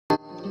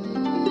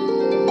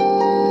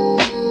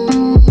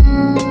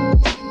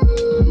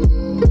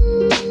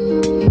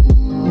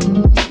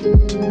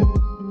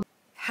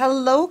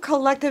Hello,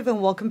 collective,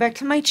 and welcome back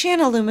to my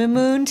channel, Lumen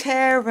Moon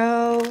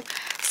Tarot.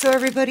 So,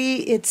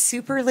 everybody, it's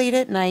super late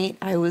at night.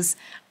 I was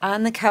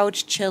on the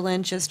couch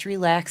chilling, just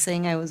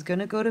relaxing. I was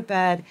gonna go to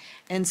bed,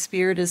 and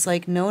Spirit is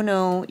like, no,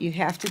 no, you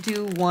have to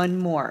do one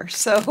more.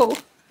 So,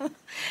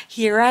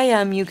 here I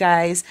am, you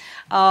guys.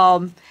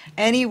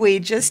 Anyway,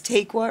 just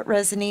take what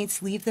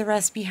resonates, leave the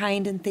rest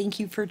behind, and thank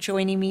you for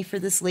joining me for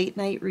this late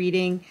night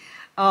reading.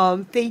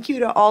 Thank you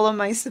to all of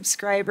my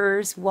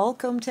subscribers.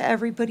 Welcome to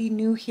everybody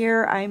new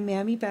here. I'm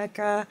Mammy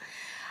Becca.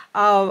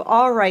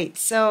 All right,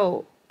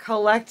 so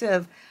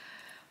collective,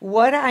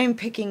 what I'm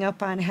picking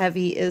up on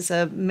heavy is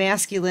a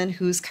masculine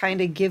who's kind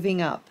of giving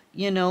up.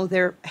 You know,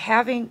 they're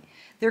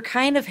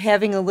kind of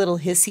having a little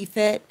hissy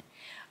fit,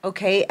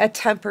 okay, a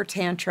temper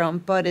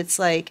tantrum, but it's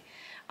like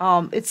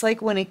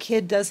when a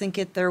kid doesn't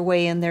get their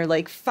way and they're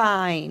like,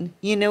 fine,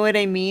 you know what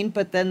I mean?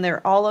 But then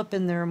they're all up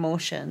in their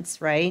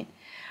emotions, right?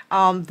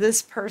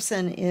 This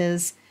person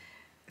is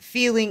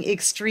feeling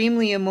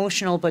extremely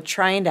emotional but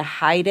trying to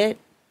hide it,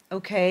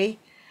 okay?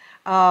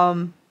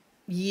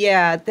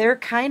 Yeah, they're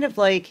kind of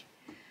like,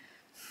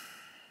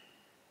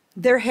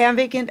 they're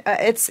having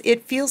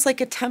it feels like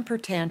a temper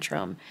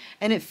tantrum,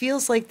 and it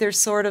feels like they're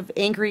sort of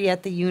angry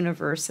at the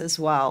universe as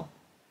well.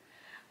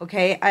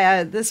 Okay,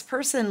 this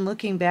person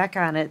looking back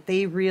on it,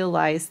 they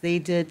realize they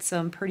did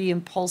some pretty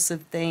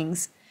impulsive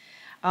things.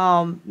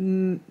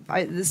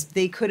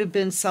 They could have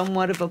been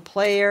somewhat of a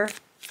player,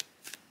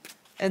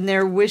 and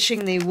they're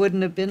wishing they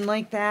wouldn't have been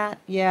like that.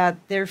 Yeah,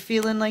 they're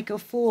feeling like a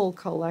fool,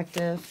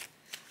 collective.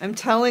 I'm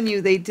telling you,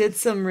 they did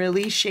some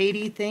really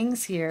shady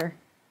things here.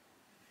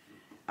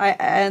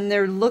 And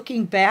they're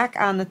looking back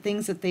on the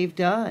things that they've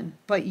done,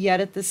 but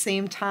yet at the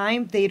same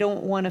time, they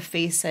don't want to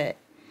face it.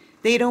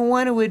 They don't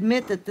want to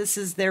admit that this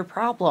is their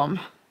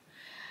problem.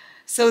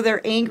 So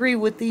they're angry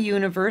with the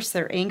universe.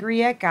 They're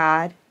angry at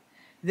God.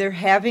 They're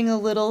having a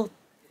little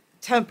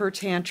temper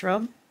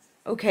tantrum,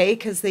 okay,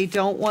 because they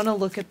don't want to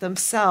look at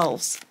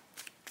themselves.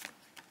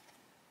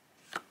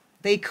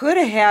 They could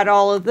have had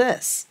all of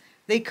this.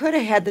 They could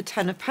have had the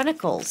Ten of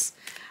Pentacles.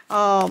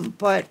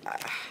 But,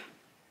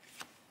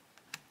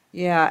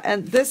 yeah,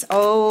 and this,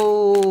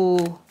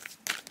 oh,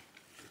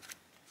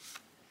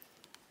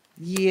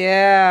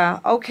 yeah,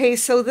 okay,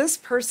 so this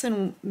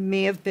person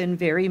may have been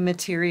very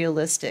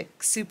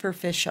materialistic,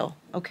 superficial,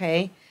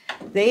 okay?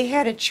 They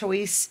had a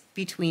choice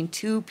between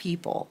two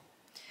people.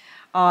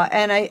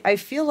 And I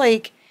feel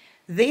like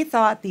they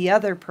thought the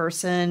other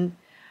person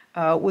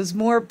was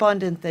more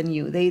abundant than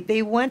you.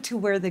 They went to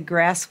where the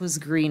grass was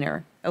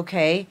greener,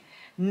 okay?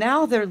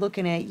 Now they're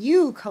looking at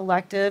you,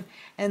 collective,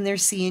 and they're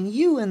seeing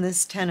you in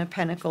this Ten of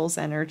Pentacles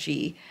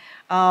energy.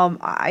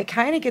 I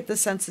kind of get the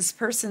sense this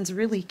person's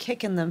really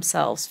kicking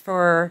themselves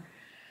for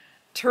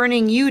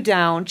turning you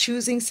down,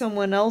 choosing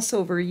someone else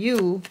over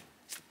you.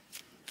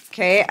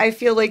 Okay, I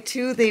feel like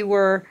too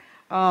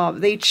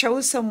they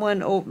chose someone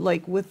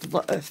like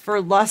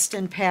for lust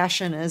and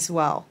passion as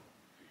well.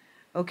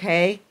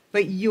 Okay,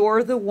 but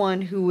you're the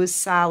one who was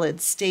solid,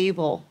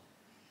 stable.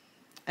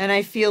 And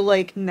I feel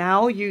like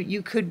now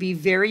you could be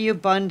very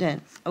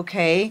abundant,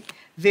 okay?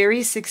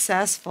 Very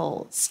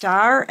successful,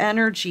 star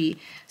energy.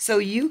 So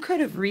you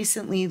could have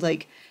recently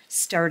like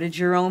started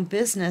your own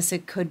business.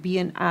 It could be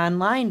an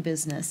online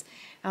business.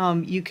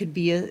 You could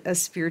be a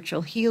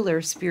spiritual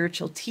healer,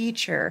 spiritual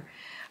teacher,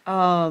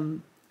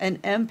 an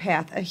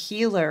empath, a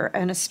healer,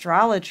 an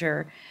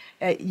astrologer.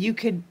 You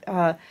could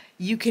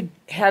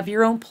have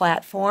your own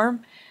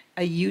platform,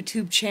 a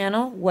YouTube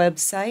channel,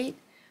 website,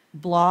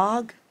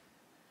 blog,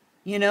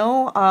 you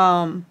know,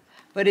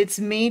 but it's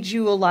made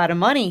you a lot of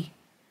money.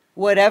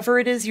 Whatever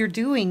it is you're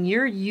doing,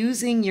 you're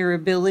using your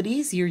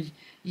abilities, you're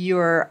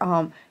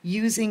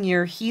using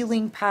your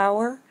healing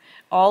power,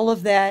 all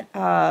of that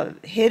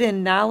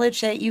hidden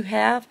knowledge that you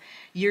have,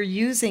 you're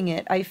using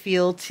it, I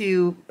feel,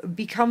 to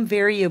become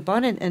very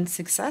abundant and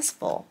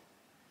successful.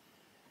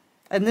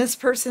 And this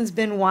person's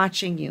been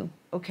watching you,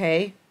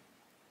 okay?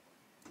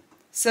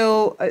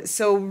 So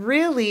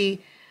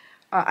really,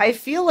 I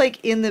feel like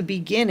in the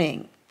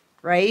beginning,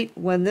 right,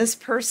 when this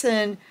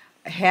person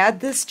had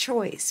this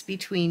choice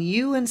between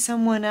you and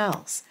someone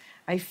else,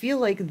 I feel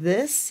like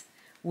this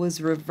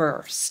was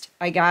reversed.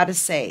 I gotta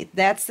say,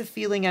 that's the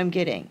feeling I'm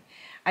getting.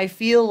 I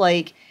feel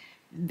like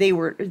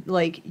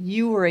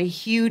you were a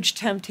huge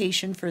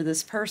temptation for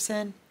this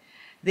person.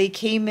 They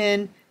came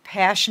in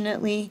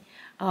passionately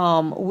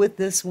with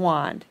this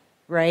wand,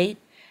 right?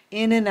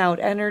 In and out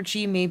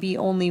energy, maybe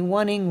only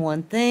wanting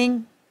one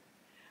thing,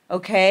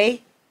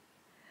 okay?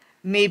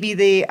 Maybe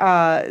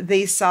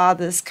they saw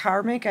this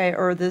karmic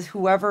or this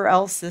whoever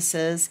else this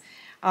is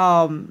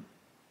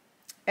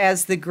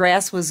as the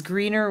grass was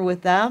greener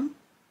with them,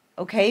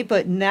 okay?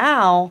 But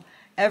now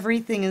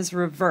everything is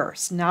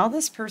reversed. Now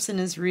this person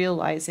is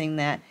realizing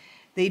that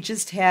they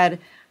just had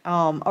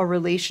a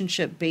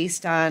relationship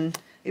based on,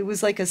 it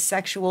was like a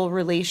sexual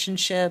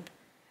relationship.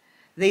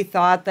 They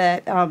thought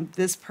that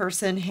this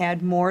person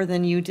had more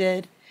than you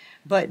did.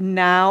 But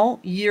now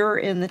you're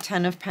in the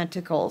Ten of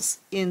Pentacles,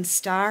 in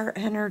star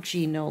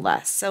energy, no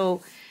less.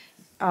 So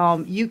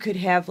you could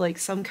have like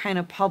some kind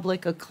of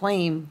public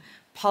acclaim,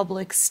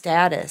 public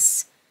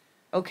status,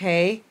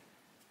 okay,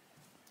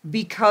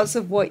 because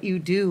of what you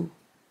do.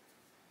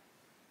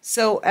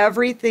 So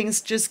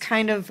everything's just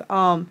kind of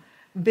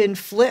been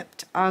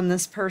flipped on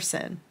this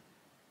person.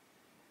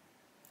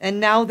 And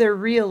now they're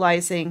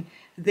realizing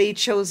they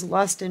chose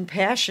lust and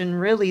passion.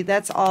 Really,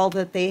 that's all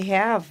that they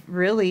have,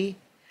 really,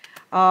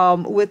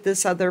 with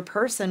this other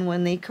person,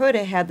 when they could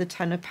have had the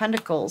Ten of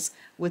Pentacles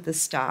with the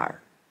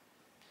Star.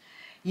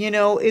 You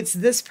know, it's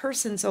this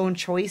person's own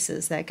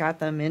choices that got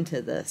them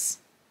into this.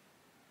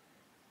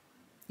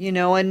 You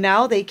know, and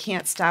now they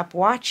can't stop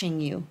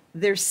watching you.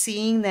 They're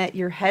seeing that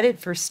you're headed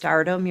for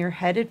stardom. You're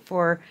headed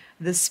for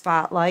the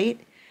spotlight.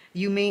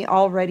 You may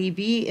already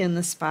be in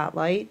the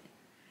spotlight.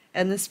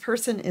 And this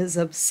person is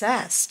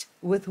obsessed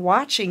with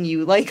watching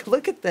you. Like,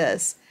 look at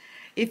this.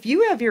 If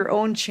you have your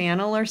own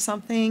channel or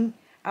something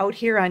out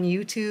here on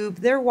YouTube,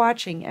 they're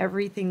watching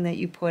everything that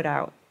you put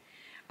out.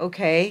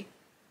 Okay?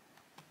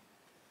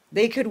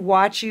 They could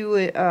watch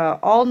you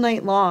all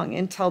night long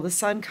until the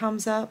sun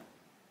comes up.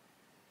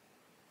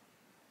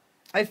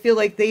 I feel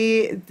like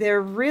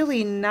they're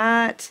really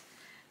not,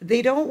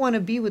 they don't want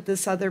to be with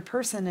this other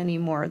person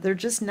anymore. They're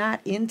just not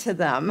into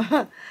them.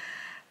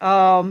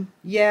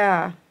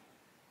 Yeah.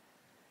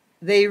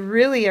 They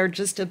really are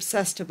just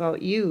obsessed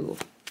about you.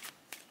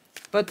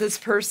 But this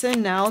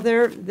person, now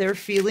they're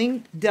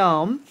feeling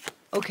dumb,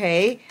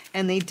 okay?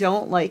 And they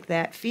don't like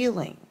that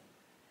feeling.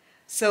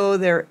 So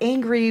they're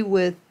angry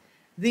with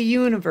the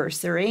universe.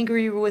 They're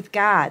angry with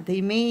God.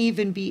 They may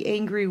even be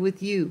angry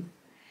with you,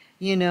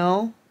 you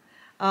know?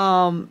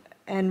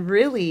 And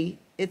really,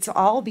 it's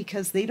all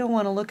because they don't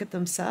want to look at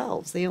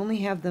themselves. They only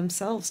have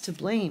themselves to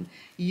blame.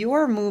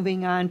 You're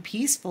moving on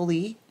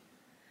peacefully.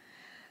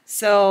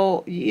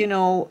 So, you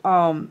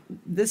know,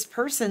 this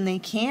person,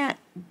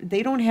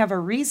 they don't have a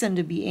reason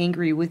to be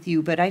angry with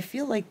you, but I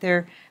feel like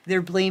they're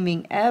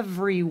blaming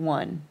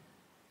everyone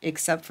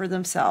except for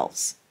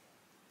themselves.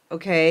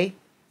 Okay?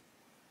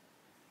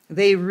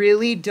 They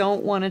really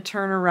don't want to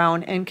turn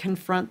around and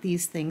confront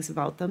these things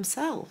about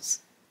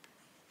themselves.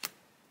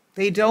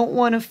 They don't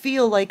want to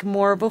feel like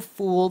more of a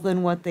fool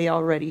than what they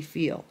already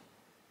feel.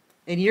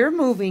 And you're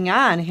moving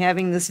on,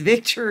 having this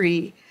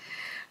victory.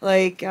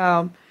 Like,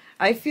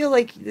 I feel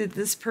like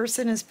this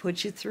person has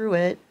put you through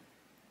it,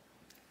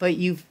 but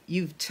you've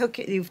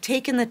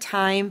taken the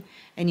time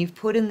and you've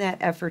put in that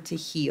effort to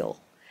heal.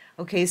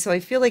 Okay, so I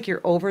feel like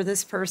you're over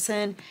this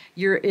person.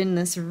 You're in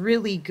this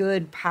really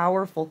good,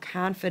 powerful,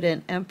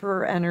 confident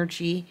emperor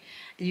energy.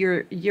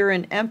 You're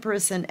an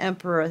empress and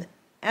emperor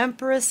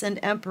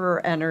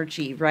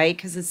energy, right?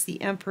 Because it's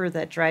the emperor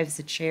that drives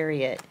the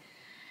chariot.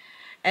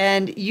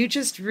 And you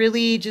just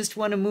really just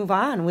want to move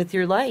on with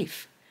your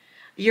life.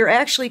 You're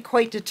actually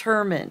quite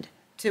determined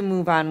to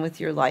move on with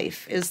your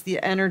life, is the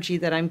energy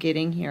that I'm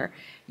getting here.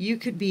 You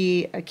could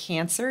be a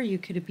Cancer. You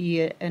could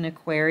be an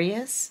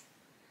Aquarius.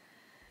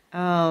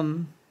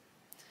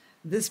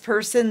 This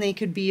person, they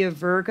could be a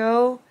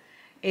Virgo,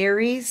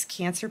 Aries,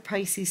 Cancer,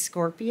 Pisces,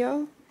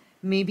 Scorpio.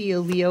 Maybe a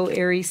Leo,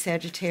 Aries,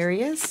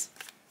 Sagittarius.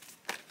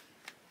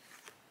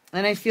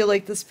 And I feel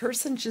like this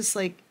person just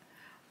like,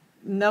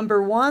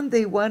 number one,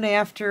 they went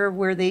after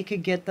where they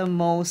could get the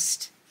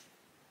most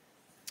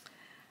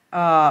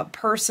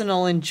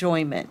personal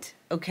enjoyment,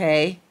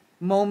 okay?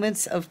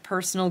 Moments of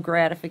personal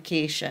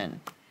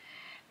gratification.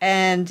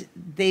 And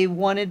they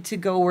wanted to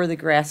go where the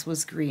grass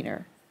was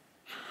greener.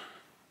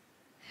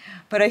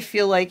 But I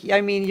feel like, I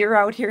mean, you're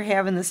out here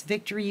having this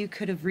victory. You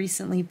could have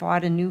recently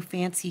bought a new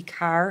fancy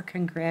car.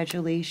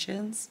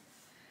 Congratulations.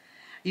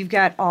 You've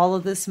got all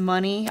of this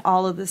money,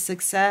 all of the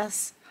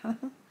success,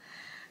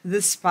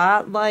 the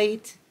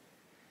spotlight.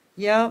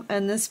 Yep,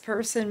 and this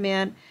person,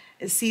 man,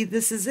 see,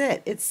 this is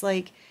it. It's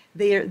like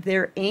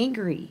they're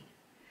angry.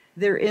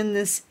 They're in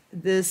this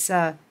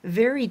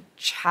very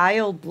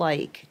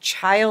childlike,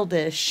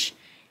 childish,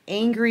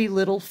 angry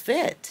little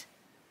fit.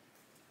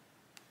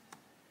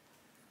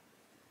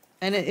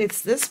 And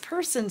it's this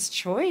person's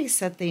choice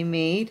that they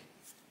made.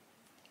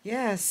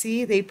 Yeah,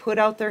 see, they put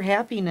out their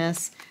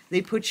happiness.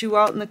 They put you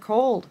out in the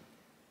cold.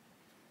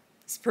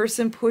 This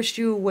person pushed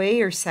you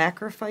away or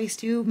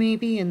sacrificed you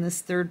maybe in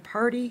this third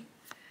party.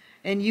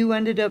 And you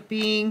ended up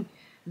being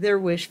their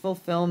wish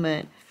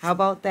fulfillment. How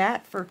about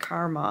that for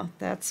karma?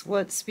 That's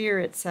what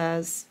Spirit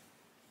says.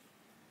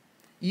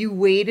 You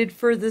waited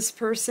for this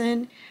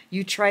person.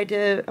 You tried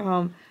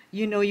to,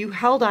 you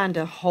held on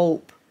to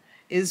hope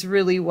is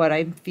really what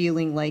I'm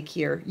feeling like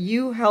here.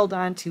 You held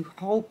on to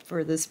hope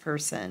for this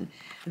person,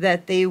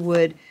 that they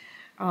would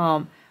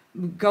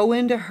go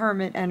into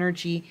hermit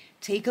energy,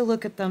 take a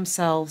look at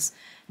themselves,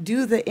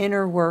 do the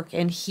inner work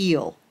and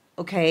heal,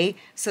 okay?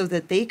 So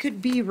that they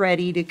could be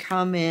ready to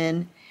come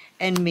in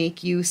and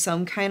make you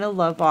some kind of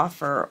love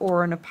offer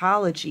or an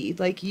apology.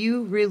 Like,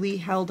 you really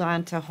held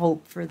on to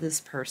hope for this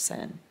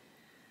person.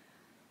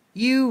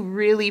 You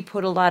really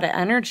put a lot of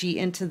energy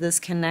into this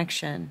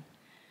connection,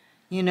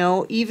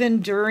 even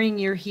during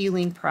your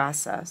healing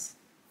process.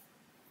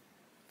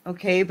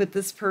 Okay, but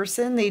this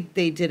person, they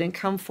didn't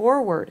come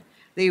forward.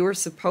 They were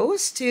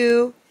supposed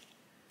to,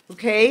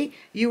 Okay?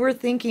 You were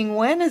thinking,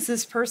 when is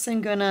this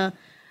person gonna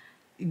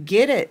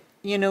get it?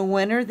 You know,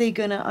 when are they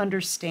gonna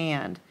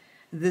understand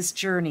this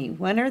journey?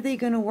 When are they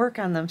gonna work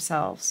on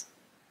themselves?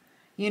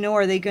 You know,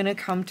 are they gonna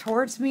come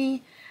towards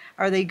me?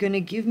 Are they gonna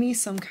give me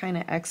some kind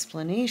of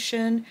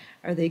explanation?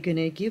 Are they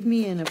gonna give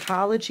me an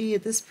apology?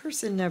 This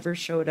person never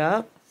showed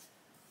up.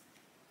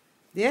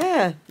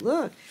 Yeah,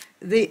 look,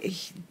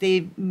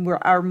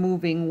 are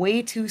moving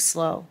way too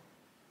slow.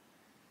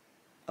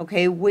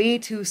 Okay, way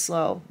too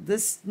slow.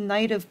 This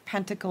Knight of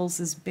Pentacles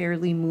is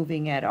barely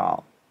moving at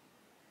all.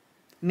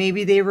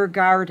 Maybe they were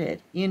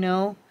guarded, you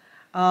know.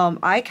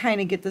 I kind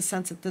of get the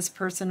sense that this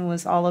person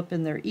was all up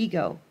in their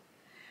ego,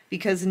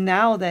 because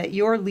now that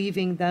you're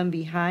leaving them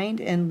behind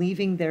and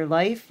leaving their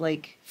life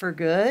like for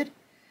good,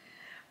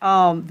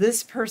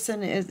 this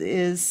person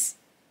is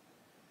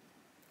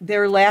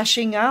they're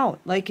lashing out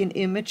like an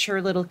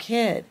immature little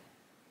kid.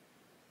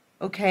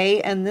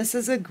 Okay, and this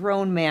is a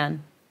grown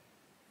man.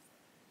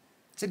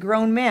 It's a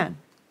grown man.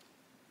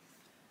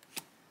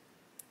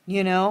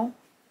 You know,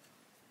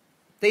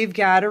 they've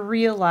got to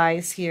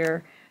realize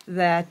here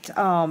that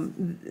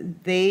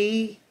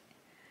they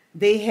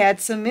had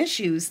some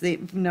issues.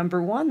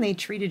 Number one, they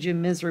treated you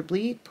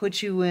miserably,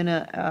 put you in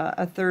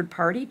a third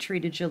party,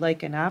 treated you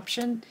like an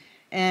option,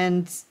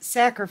 and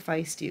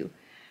sacrificed you.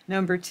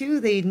 Number two,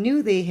 they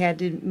knew they had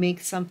to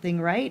make something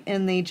right,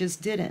 and they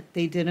just didn't.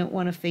 They didn't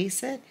want to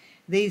face it.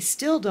 They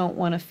still don't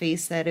want to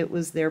face that it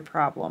was their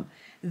problem.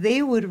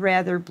 They would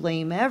rather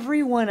blame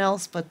everyone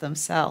else but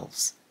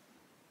themselves.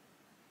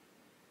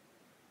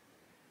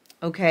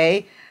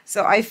 Okay?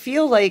 So I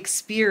feel like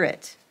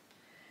Spirit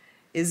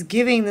is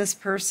giving this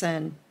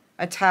person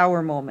a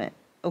tower moment.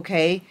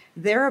 Okay?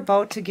 They're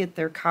about to get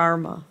their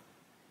karma.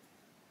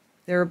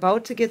 They're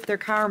about to get their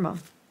karma.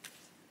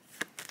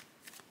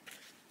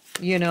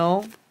 You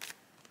know?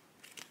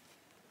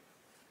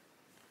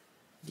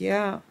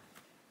 Yeah.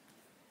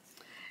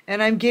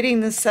 And I'm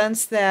getting the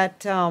sense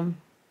that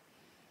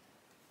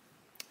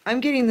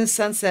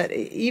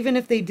even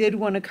if they did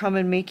want to come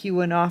and make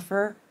you an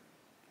offer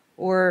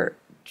or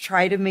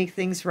try to make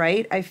things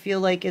right, I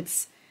feel like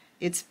it's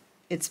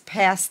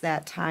past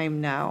that time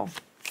now.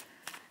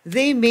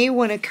 They may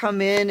want to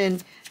come in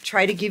and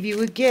try to give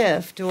you a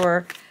gift,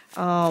 or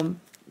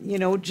you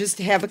know, just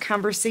have a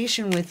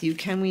conversation with you.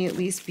 Can we at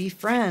least be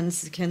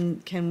friends?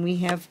 Can we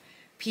have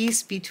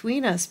peace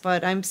between us?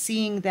 But I'm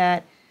seeing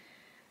that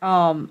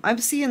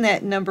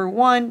number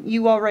one,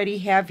 you already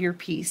have your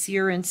peace.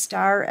 You're in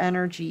star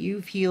energy.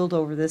 You've healed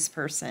over this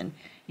person.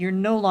 You're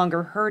no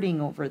longer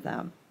hurting over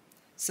them.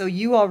 So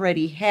you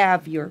already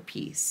have your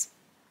peace.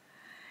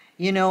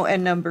 You know,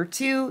 and number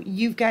two,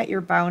 you've got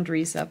your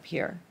boundaries up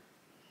here.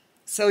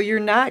 So you're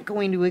not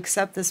going to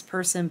accept this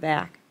person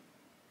back.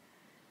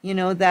 You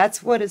know,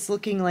 that's what it's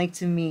looking like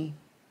to me.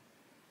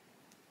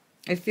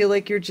 I feel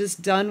like you're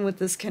just done with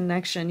this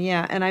connection.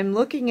 Yeah, and I'm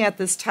looking at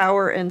this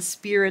tower and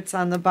spirits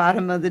on the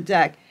bottom of the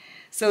deck.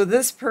 So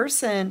this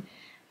person,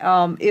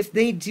 if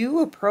they do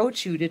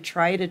approach you to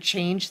try to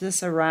change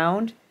this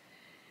around,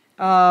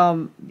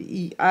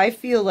 I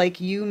feel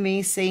like you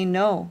may say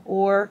no.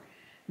 Or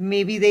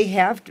maybe they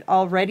have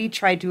already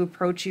tried to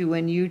approach you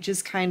and you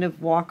just kind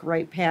of walk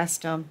right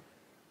past them.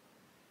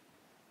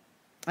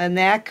 And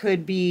that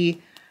could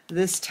be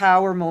this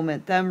tower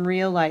moment, them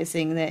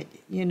realizing that,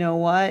 you know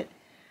what?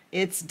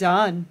 It's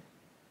done.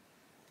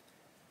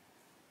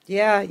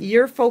 Yeah,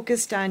 you're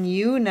focused on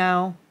you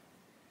now.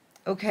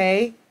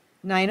 Okay?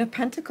 Nine of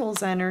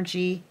Pentacles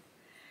energy.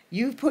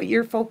 You've put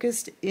your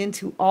focus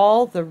into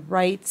all the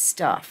right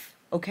stuff.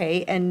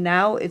 Okay? And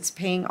now it's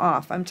paying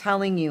off. I'm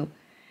telling you,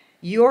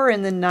 you're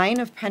in the Nine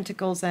of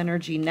Pentacles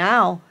energy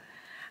now.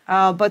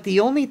 But the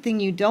only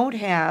thing you don't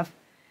have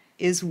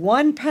is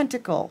one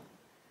pentacle.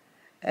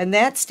 And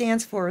that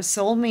stands for a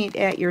soulmate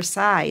at your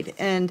side.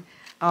 And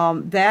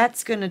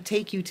that's going to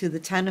take you to the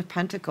Ten of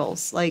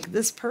Pentacles. Like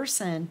this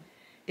person,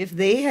 if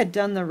they had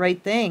done the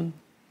right thing,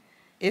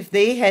 if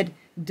they had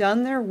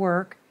done their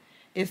work,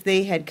 if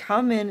they had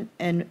come in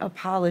and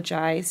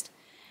apologized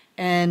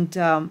and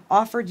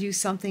offered you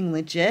something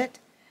legit,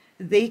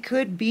 they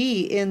could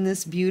be in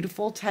this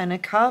beautiful Ten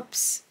of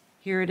Cups.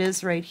 Here it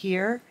is right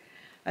here.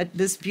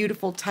 This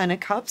beautiful Ten of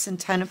Cups and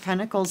Ten of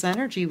Pentacles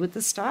energy with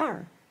the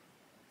star.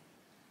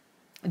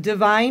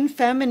 Divine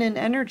feminine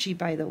energy,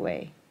 by the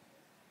way.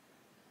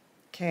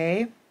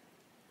 Okay?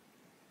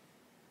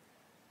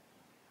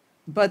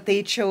 But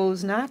they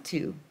chose not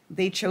to.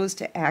 They chose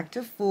to act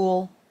a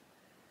fool.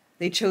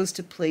 They chose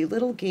to play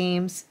little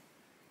games.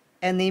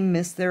 And they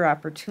missed their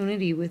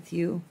opportunity with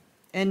you.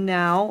 And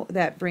now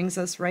that brings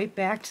us right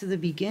back to the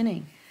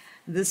beginning.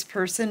 This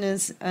person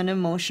is an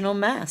emotional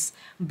mess,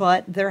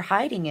 but they're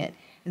hiding it.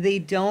 They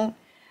don't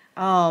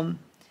want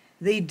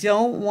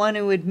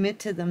to admit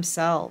to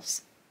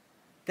themselves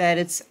that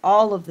it's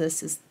all of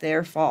this is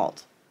their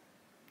fault.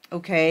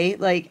 Okay?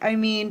 Like, I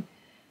mean,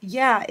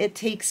 yeah, it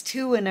takes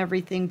two and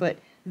everything, but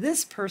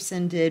this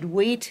person did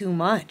way too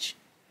much.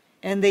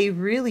 And they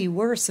really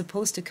were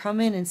supposed to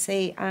come in and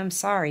say, I'm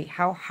sorry.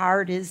 How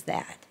hard is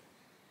that?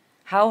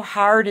 How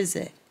hard is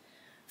it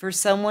for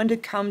someone to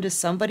come to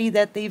somebody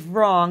that they've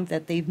wronged,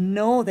 that they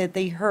know that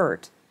they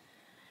hurt,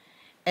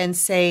 and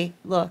say,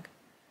 look,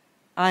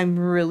 I'm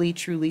really,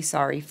 truly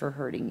sorry for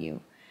hurting you.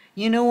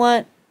 You know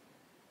what?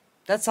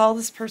 That's all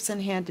this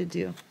person had to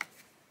do.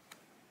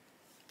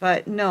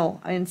 But no,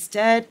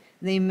 instead,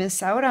 they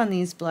miss out on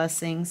these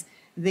blessings.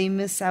 They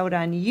miss out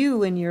on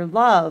you and your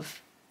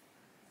love.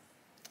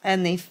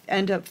 And they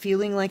end up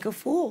feeling like a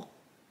fool.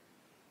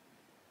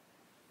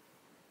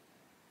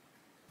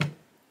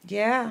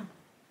 Yeah.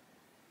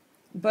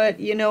 But,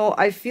 you know,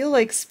 I feel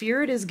like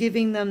Spirit is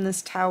giving them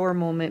this tower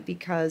moment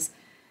because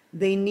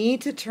they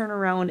need to turn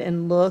around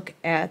and look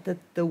at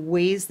the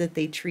ways that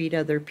they treat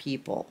other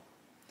people.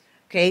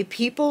 Okay?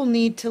 People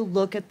need to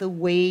look at the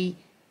way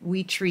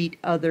we treat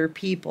other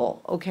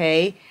people.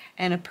 Okay?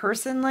 And a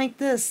person like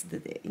this,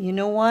 you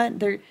know what?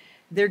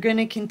 They're going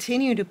to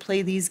continue to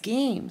play these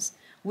games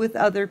with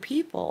other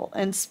people.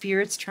 And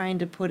Spirit's trying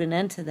to put an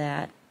end to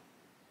that.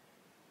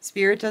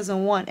 Spirit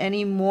doesn't want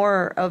any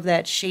more of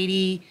that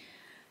shady,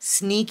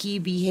 sneaky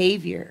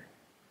behavior.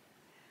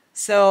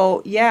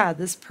 So, yeah,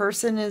 this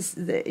person is,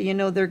 you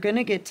know, they're going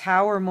to get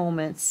tower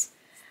moments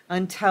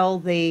until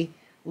they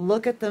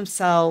look at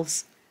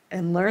themselves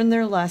and learn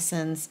their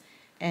lessons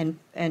and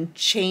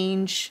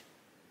change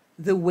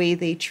the way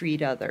they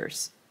treat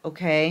others,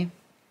 okay?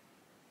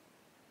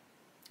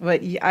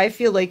 But I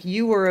feel like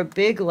you were a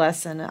big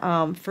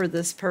lesson for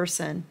this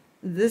person.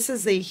 This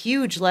is a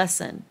huge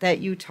lesson that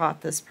you taught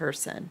this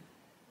person,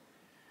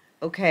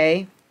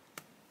 okay?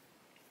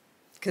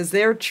 Because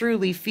they're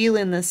truly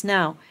feeling this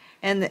now.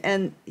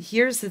 And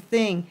here's the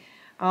thing,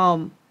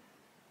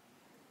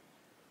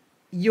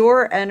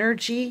 your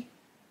energy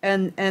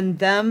and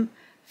them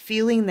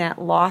feeling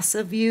that loss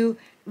of you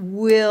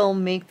will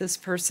make this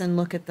person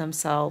look at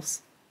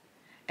themselves,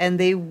 and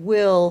they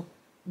will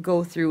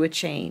go through a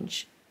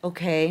change,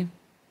 okay?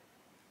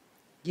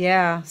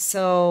 Yeah,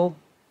 so,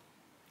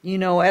 you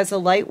know, as a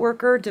light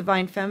worker,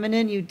 Divine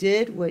Feminine, you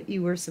did what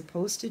you were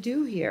supposed to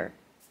do here.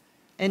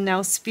 And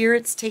now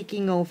Spirit's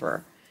taking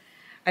over.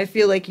 I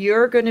feel like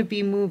you're going to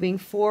be moving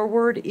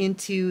forward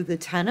into the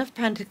Ten of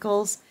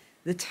Pentacles,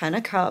 the Ten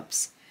of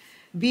Cups,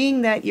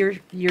 being that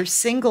you're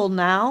single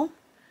now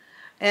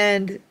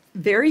and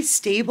very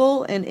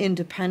stable and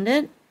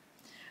independent,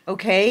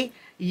 okay?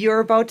 You're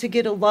about to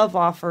get a love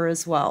offer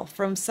as well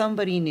from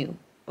somebody new,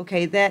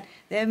 okay? That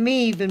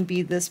may even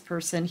be this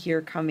person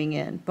here coming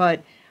in,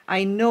 but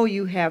I know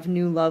you have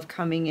new love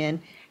coming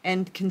in,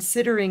 and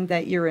considering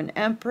that you're an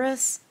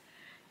Empress,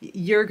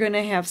 you're going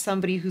to have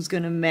somebody who's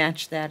going to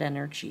match that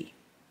energy.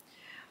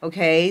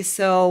 Okay,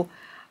 so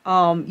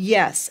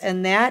yes,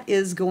 and that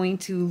is going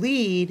to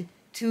lead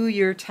to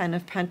your Ten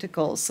of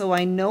Pentacles. So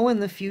I know in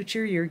the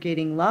future you're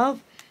getting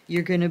love.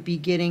 You're going to be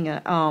getting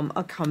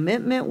a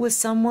commitment with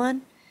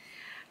someone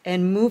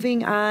and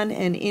moving on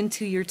and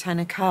into your Ten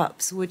of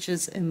Cups, which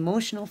is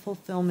emotional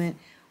fulfillment,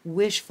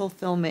 wish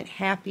fulfillment,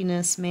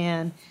 happiness,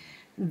 man.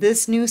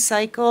 This new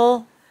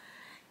cycle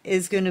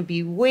is going to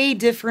be way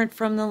different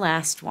from the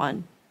last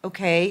one.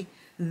 Okay,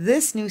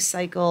 this new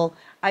cycle,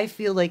 I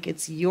feel like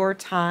it's your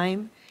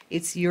time,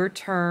 it's your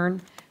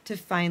turn to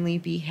finally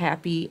be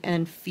happy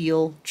and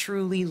feel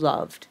truly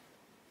loved.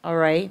 All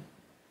right?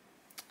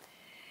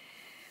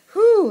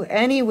 Whew,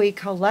 anyway,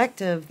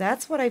 collective,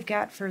 that's what I've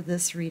got for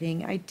this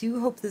reading. I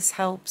do hope this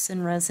helps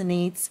and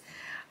resonates.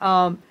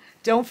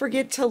 Don't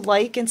forget to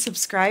like and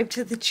subscribe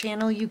to the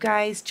channel, you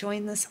guys.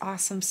 Join this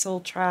awesome soul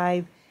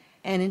tribe.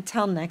 And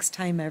until next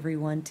time,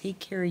 everyone, take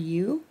care of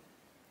you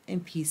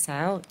and peace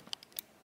out.